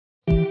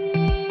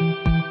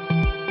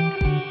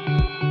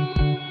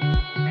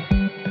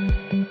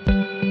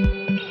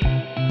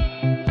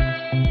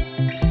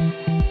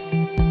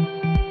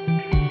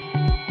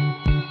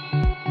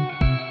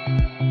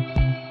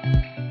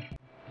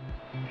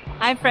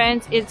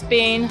friends, it's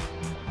been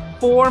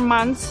 4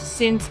 months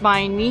since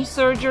my knee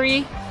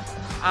surgery.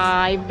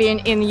 I've been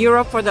in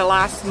Europe for the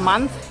last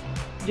month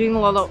doing a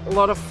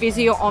lot of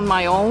physio on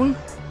my own.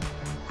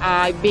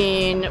 I've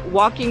been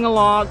walking a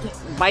lot,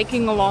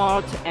 biking a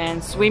lot,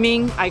 and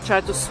swimming. I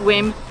try to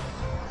swim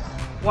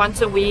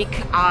once a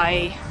week.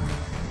 I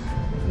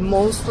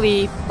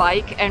mostly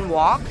bike and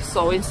walk,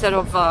 so instead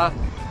of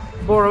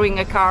borrowing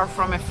a car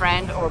from a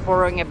friend or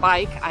borrowing a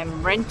bike,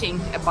 I'm renting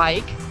a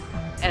bike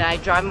and I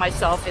drive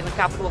myself in the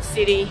capital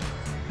city,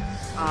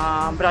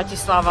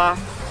 Bratislava,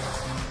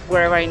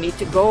 wherever I need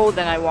to go.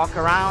 Then I walk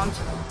around.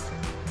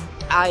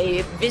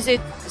 I visit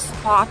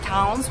spa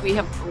towns. We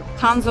have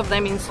tons of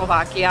them in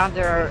Slovakia.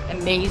 They're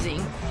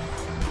amazing.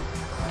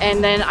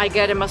 And then I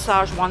get a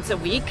massage once a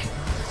week.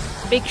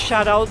 Big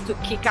shout out to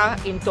Kika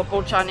in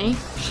Topolčany.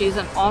 She's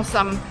an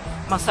awesome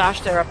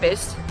massage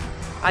therapist.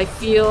 I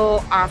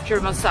feel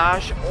after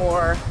massage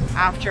or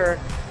after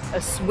a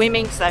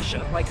swimming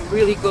session, like a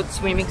really good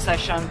swimming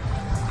session,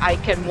 I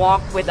can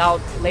walk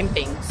without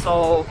limping.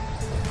 So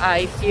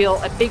I feel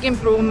a big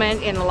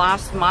improvement in the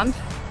last month.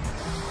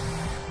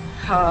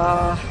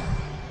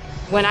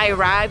 When I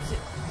arrived,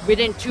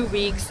 within 2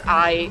 weeks,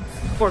 I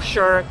for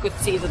sure could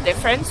see the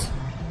difference.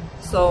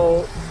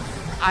 So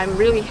I'm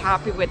really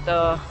happy with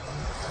the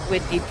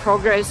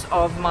progress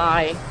of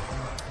my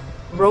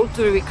road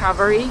to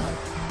recovery.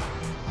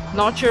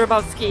 Not sure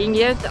about skiing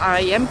yet. I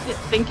am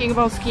thinking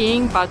about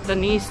skiing, but the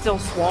knee is still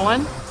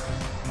swollen.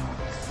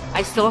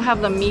 I still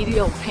have the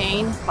medial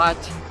pain, but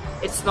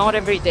it's not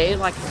every day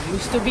like it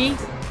used to be.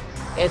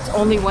 It's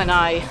only when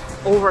I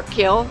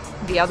overkill.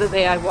 The other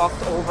day I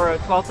walked over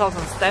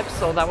 12,000 steps,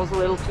 so that was a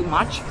little too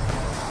much.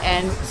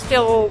 And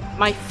still,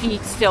 my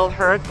feet still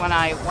hurt when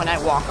I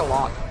walk a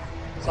lot.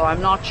 So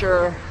I'm not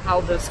sure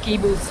how the ski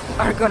boots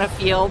are gonna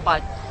feel,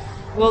 but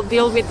we'll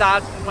deal with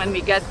that when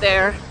we get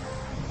there.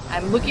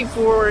 I'm looking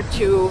forward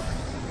to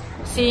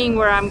seeing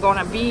where I'm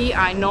gonna be.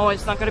 I know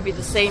it's not gonna be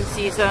the same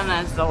season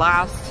as the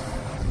last.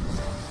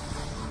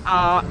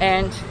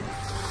 And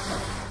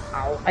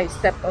ow, I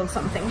stepped on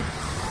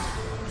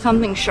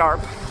something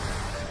sharp.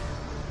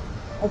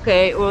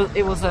 Okay, it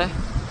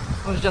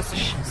was just a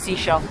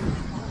seashell.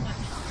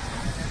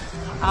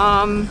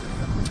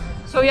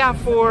 So yeah,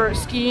 for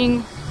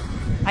skiing,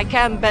 I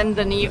can't bend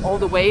the knee all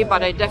the way,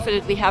 but I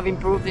definitely have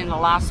improved in the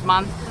last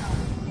month,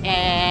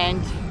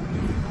 and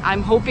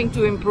I'm hoping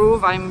to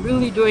improve. I'm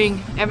really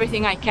doing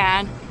everything I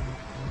can,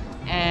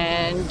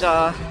 and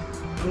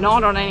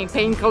not on any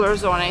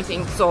painkillers or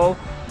anything, so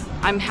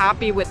I'm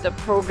happy with the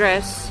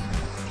progress,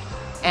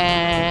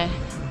 and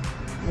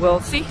we'll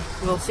see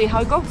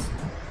how it goes.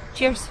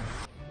 Cheers.